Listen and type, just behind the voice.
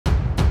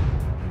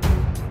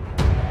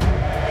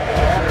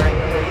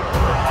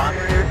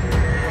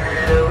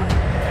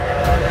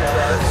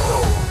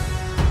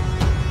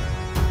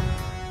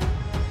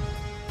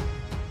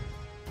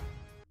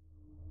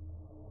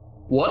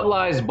What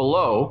Lies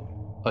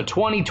Below, a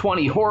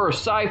 2020 horror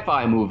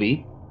sci-fi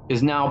movie,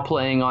 is now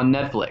playing on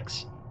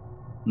Netflix.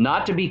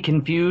 Not to be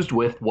confused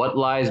with What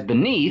Lies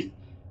Beneath,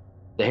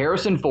 the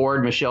Harrison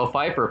Ford-Michelle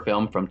Pfeiffer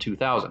film from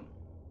 2000.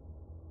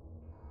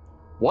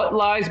 What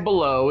Lies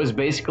Below is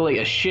basically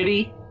a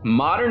shitty,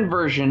 modern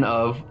version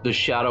of The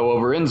Shadow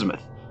Over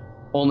Innsmouth,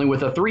 only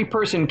with a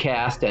 3-person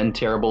cast and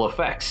terrible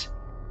effects.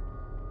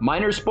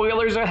 Minor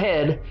spoilers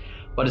ahead,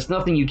 but it's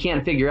nothing you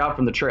can't figure out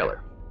from the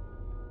trailer.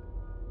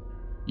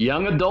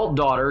 Young adult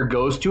daughter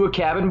goes to a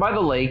cabin by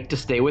the lake to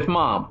stay with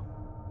mom.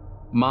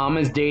 Mom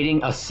is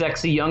dating a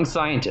sexy young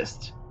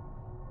scientist.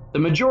 The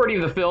majority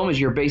of the film is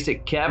your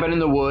basic cabin in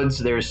the woods,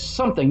 there's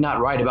something not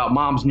right about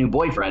mom's new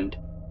boyfriend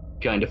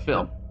kind of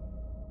film.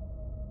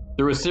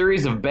 Through a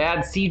series of bad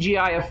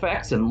CGI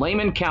effects and lame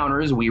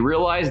encounters, we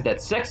realize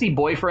that sexy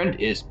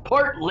boyfriend is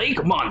part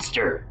lake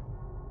monster.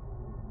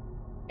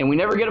 And we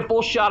never get a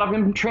full shot of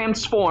him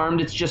transformed,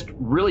 it's just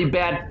really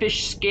bad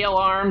fish scale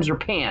arms or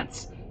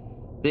pants.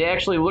 They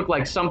actually look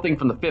like something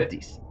from the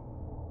 50s.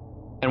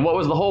 And what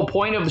was the whole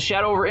point of The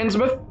Shadow Over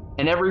Innsmouth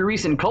and every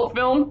recent cult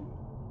film?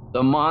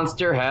 The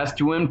monster has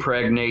to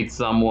impregnate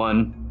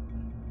someone.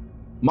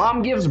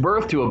 Mom gives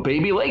birth to a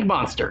baby lake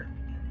monster.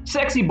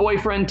 Sexy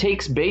boyfriend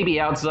takes baby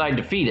outside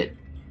to feed it.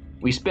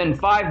 We spend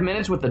 5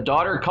 minutes with the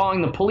daughter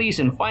calling the police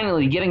and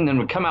finally getting them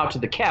to come out to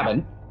the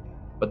cabin.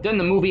 But then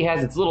the movie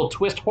has its little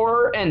twist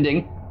horror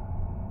ending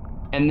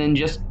and then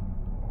just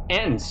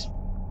ends.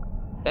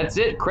 That's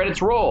it,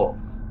 credits roll.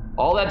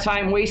 All that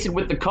time wasted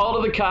with the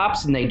call to the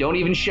cops and they don't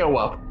even show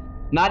up.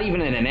 Not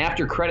even in an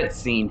after credits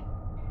scene.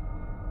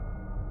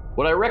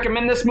 Would I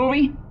recommend this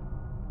movie?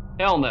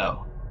 Hell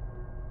no.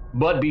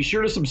 But be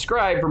sure to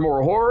subscribe for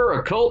more horror,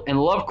 occult, and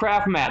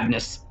Lovecraft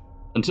madness.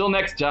 Until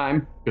next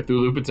time,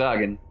 Cthulhu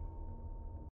Patagon.